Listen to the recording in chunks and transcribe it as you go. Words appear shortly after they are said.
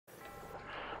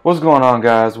What's going on,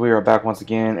 guys? We are back once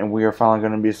again, and we are finally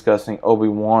going to be discussing Obi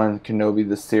Wan Kenobi,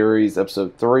 the series,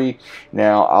 episode 3.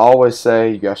 Now, I always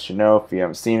say, you guys should know, if you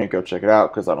haven't seen it, go check it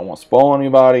out, because I don't want to spoil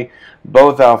anybody. But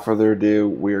without further ado,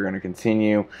 we are going to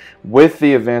continue with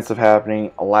the events of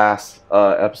happening last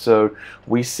episode.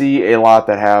 We see a lot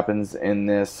that happens in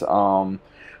this. Obi-Wan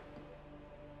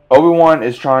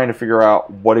is trying to figure out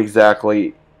what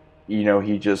exactly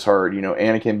he just heard.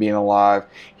 Anakin being alive.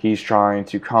 He's trying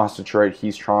to concentrate.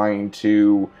 He's trying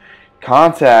to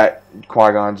contact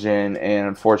Qui-Gon Jinn, and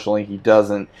unfortunately he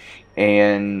doesn't.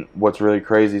 And what's really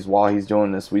crazy is while he's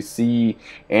doing this, we see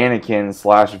Anakin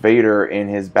 / Vader in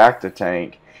his Bacta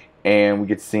tank, and we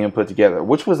get to see him put together,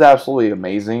 which was absolutely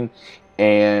amazing.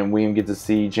 And we even get to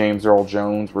see James Earl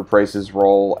Jones reprise his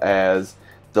role as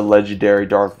the legendary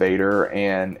Darth Vader,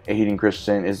 and Hayden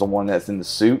Christensen is the one that's in the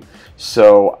suit.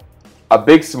 So a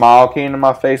big smile came to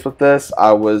my face with this.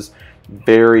 I was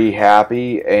very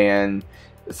happy, and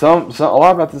a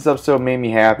lot about this episode made me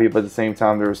happy, but at the same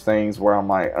time there was things where I'm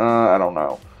like, I don't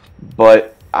know.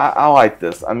 But I like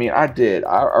this. I mean, I did.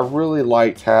 I really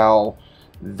liked how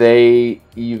they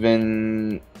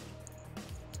even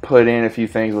put in a few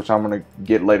things which I'm going to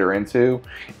get later into.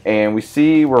 And we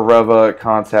see where Reva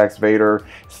contacts Vader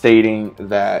stating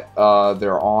that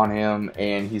they're on him,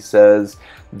 and he says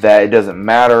that it doesn't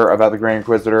matter about the Grand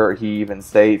Inquisitor. He even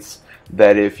states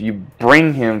that if you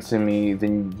bring him to me,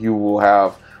 then you will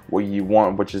have what you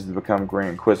want, which is to become Grand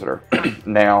Inquisitor.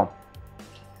 Now,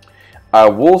 I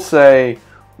will say,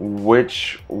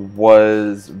 which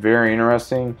was very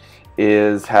interesting,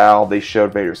 is how they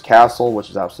showed Vader's castle, which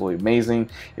is absolutely amazing.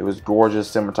 It was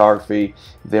gorgeous cinematography.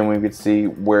 Then we could see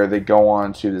where they go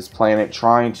on to this planet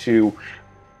trying to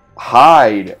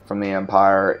hide from the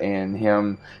Empire, and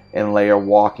him and Leia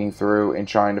walking through and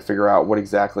trying to figure out what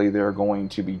exactly they're going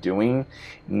to be doing.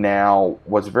 Now,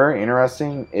 what's very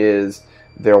interesting is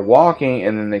they're walking,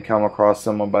 and then they come across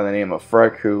someone by the name of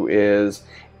Freck, who is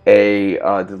a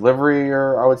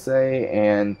deliveryer, I would say,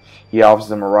 and he offers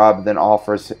them a ride, but then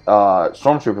offers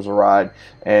stormtroopers a ride,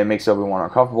 and makes Obi-Wan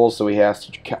uncomfortable. So he has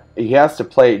to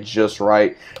play it just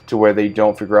right to where they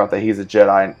don't figure out that he's a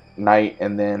Jedi Knight,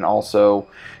 and then also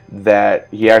that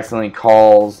he accidentally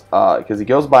calls, because he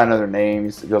goes by another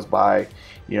name. He goes by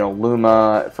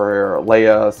Luma for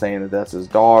Leia, saying that that's his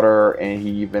daughter, and he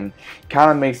even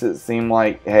kind of makes it seem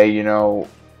like, hey,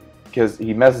 because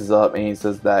he messes up and he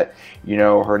says that,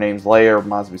 her name's Leia,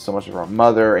 reminds me so much of her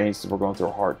mother, and he says we're going through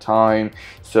a hard time.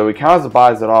 So he kind of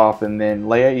buys it off, and then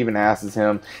Leia even asks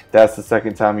him, that's the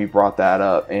second time he brought that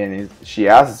up, and she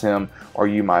asks him, are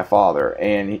you my father?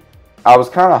 And I was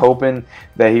kind of hoping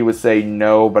that he would say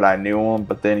no, but I knew him.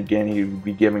 But then again, he would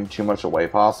be giving too much away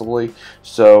possibly.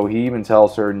 So he even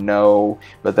tells her no,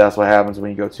 but that's what happens when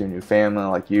you go to a new family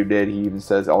like you did. He even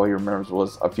says all he remembers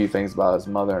was a few things about his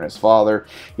mother and his father.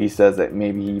 He says that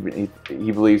maybe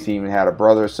he believes he even had a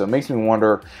brother. So it makes me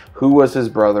wonder who was his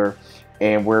brother,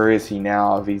 and where is he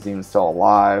now, if he's even still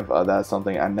alive. That's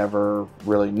something I never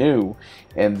really knew.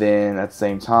 And then at the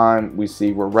same time, we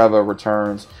see where Reva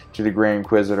returns to the Grand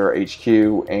Inquisitor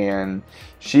HQ, and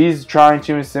she's trying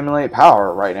to simulate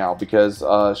power right now because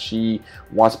she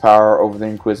wants power over the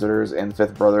Inquisitors, and the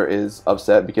fifth brother is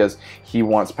upset because he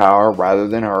wants power rather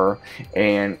than her.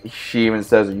 And she even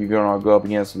says, are you going to go up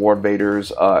against Lord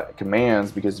Vader's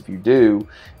commands? Because if you do,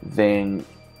 then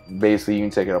basically you can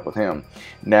take it up with him.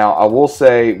 Now, I will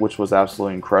say, which was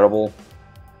absolutely incredible,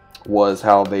 was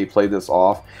how they played this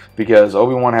off, because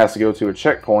Obi-Wan has to go to a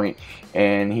checkpoint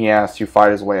and he has to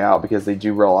fight his way out, because they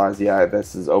do realize, yeah,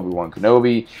 this is Obi Wan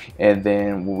Kenobi. And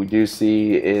then what we do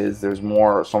see is there's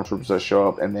more stormtroopers that show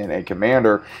up, and then a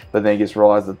commander, but then it gets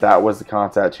realized that that was the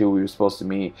contact who we were supposed to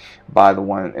meet by the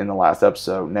one in the last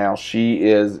episode. Now, she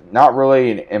is not really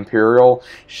an Imperial.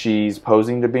 She's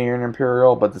posing to be an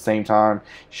Imperial, but at the same time,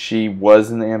 she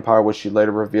was in the Empire, which she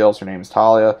later reveals. Her name is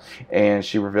Talia, and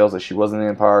she reveals that she was in the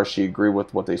Empire. She agreed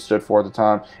with what they stood for at the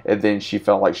time, and then she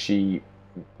felt like she,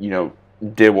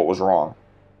 did what was wrong.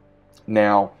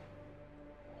 Now,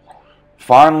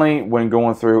 finally, when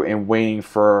going through and waiting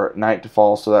for night to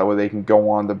fall so that way they can go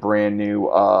on the brand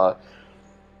new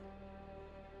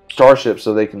starship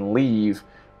so they can leave,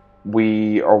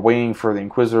 we are waiting for the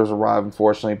Inquisitors to arrive,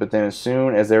 unfortunately. But then as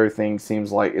soon as everything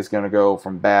seems like it's going to go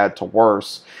from bad to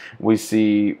worse, we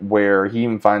see where he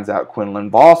even finds out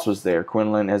Quinlan Voss was there.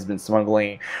 Quinlan has been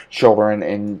smuggling children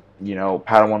and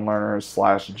Padawan learners /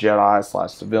 Jedi /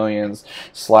 civilians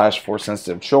 /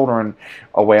 Force-sensitive children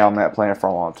away on that planet for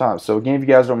a long time. So again, if you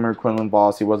guys don't remember Quinlan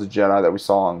Voss, he was a Jedi that we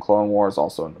saw in Clone Wars,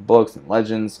 also in the books and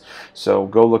Legends. So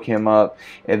go look him up.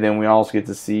 And then we also get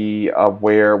to see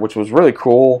which was really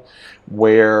cool,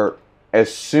 where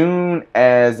as soon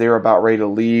as they were about ready to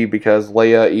leave, because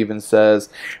Leia even says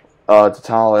to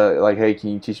Tala, like, hey,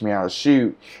 can you teach me how to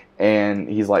shoot? And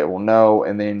he's like, well, no.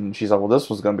 And then she's like, well, this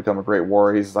one's going to become a great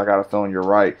warrior. He's like, I got a feeling you're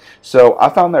right. So I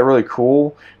found that really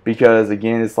cool because,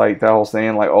 again, it's like that whole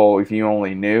saying, like, oh, if you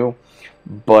only knew.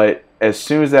 But as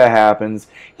soon as that happens,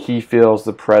 he feels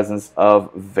the presence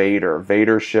of Vader.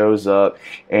 Vader shows up,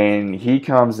 and he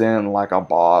comes in like a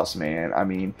boss, man. I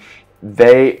mean,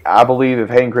 I believe if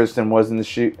Hayden Christensen was in the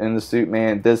suit,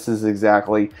 man, this is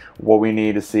exactly what we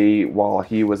need to see while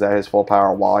he was at his full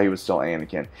power, while he was still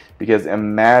Anakin. Because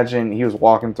imagine he was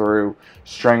walking through,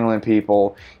 strangling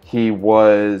people. He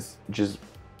was just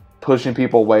pushing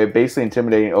people away, basically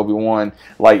intimidating Obi-Wan.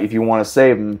 Like, if you want to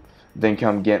save him, then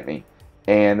come get me.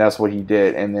 And that's what he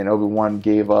did. And then Obi-Wan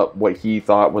gave up what he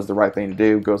thought was the right thing to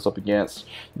do, goes up against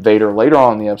Vader later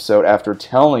on in the episode after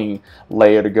telling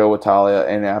Leia to go with Talia.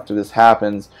 And after this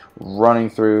happens, running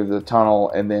through the tunnel,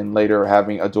 and then later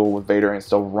having a duel with Vader and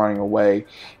still running away.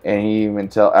 And he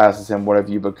even asks him, what have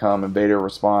you become? And Vader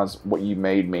responds, what you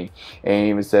made me. And he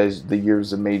even says, the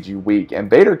years have made you weak. And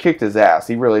Vader kicked his ass.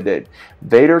 He really did.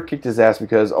 Vader kicked his ass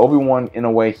because Obi-Wan, in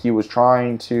a way, he was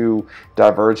trying to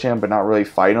diverge him but not really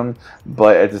fight him.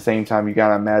 But at the same time, you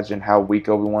gotta imagine how weak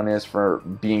Obi-Wan is for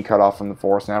being cut off from the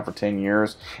Force now for 10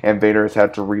 years. And Vader has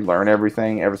had to relearn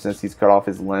everything ever since he's cut off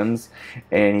his limbs.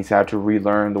 And he's had to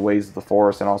relearn the ways of the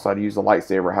Force, and also how to use the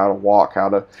lightsaber, how to walk, how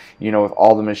to, with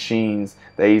all the machines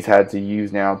that he's had to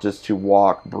use now just to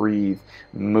walk, breathe,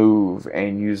 move,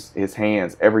 and use his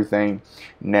hands. Everything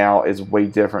now is way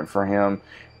different for him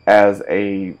as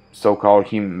a so-called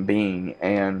human being.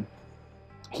 And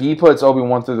he puts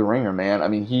Obi-Wan through the ringer, man. I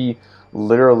mean, he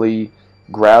literally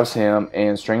grabs him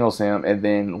and strangles him and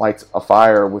then lights a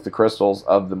fire with the crystals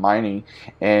of the mining,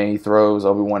 and he throws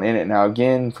Obi-Wan in it. Now,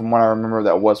 again, from what I remember,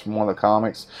 that was from one of the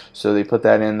comics, so they put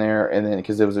that in there, and then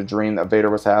because it was a dream that Vader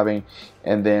was having.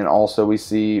 And then also we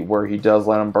see where he does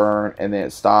let him burn, and then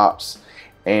it stops.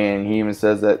 And he even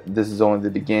says that this is only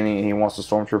the beginning, and he wants the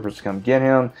stormtroopers to come get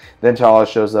him. Then Talia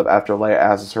shows up after Leia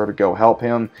asks her to go help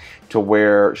him, to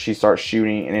where she starts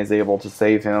shooting and is able to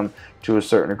save him to a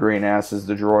certain degree, and asks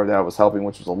the droid that was helping,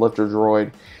 which was a lifter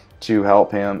droid, to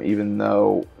help him, even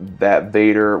though that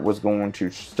Vader was going to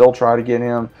still try to get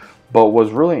him. But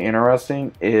what's really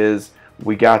interesting is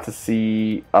we got to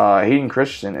see Hayden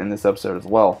Christensen in this episode as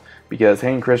well, because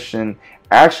Hayden Christensen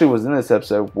actually was in this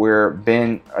episode where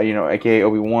Ben, aka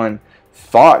Obi-Wan,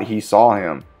 thought he saw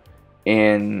him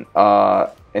in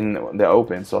the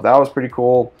open. So that was pretty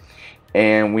cool.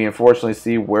 And we unfortunately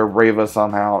see where Reva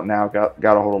somehow now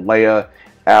got a hold of Leia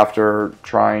after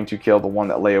trying to kill the one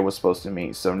that Leia was supposed to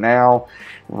meet. So now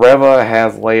Reva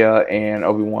has Leia, and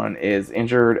Obi-Wan is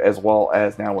injured, as well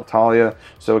as now with Talia.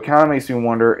 So it kind of makes me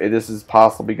wonder if this is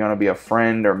possibly going to be a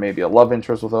friend or maybe a love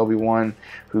interest with Obi-Wan.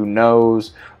 Who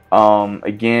knows?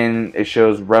 Again, it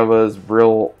shows Reva's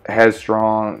real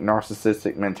headstrong,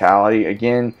 narcissistic mentality.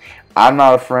 Again, I'm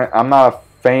not a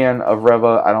fan of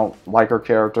Reva. I don't like her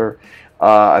character.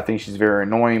 I think she's very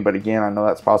annoying, but again, I know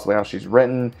that's possibly how she's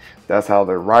written. That's how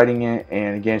they're writing it.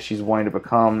 And again, she's wanting to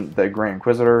become the Grand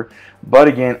Inquisitor. But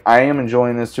again, I am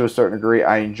enjoying this to a certain degree.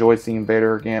 I enjoyed seeing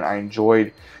Vader again. I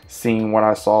enjoyed seeing what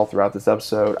I saw throughout this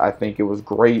episode. I think it was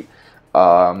great.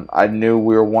 I knew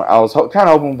I was kind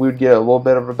of hoping we'd get a little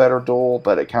bit of a better duel,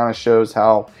 but it kind of shows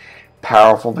how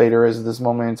powerful Vader is at this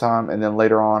moment in time. And then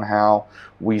later on, how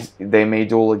they may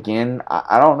duel again.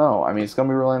 I don't know. I mean, it's going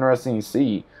to be really interesting to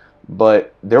see.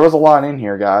 But there was a lot in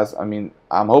here, guys. I mean,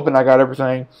 I'm hoping I got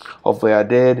everything. Hopefully I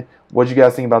did. What did you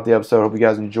guys think about the episode? Hope you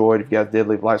guys enjoyed. If you guys did,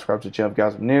 leave a like, subscribe to the channel if you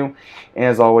guys are new. And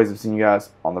as always, I've seen you guys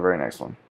on the very next one.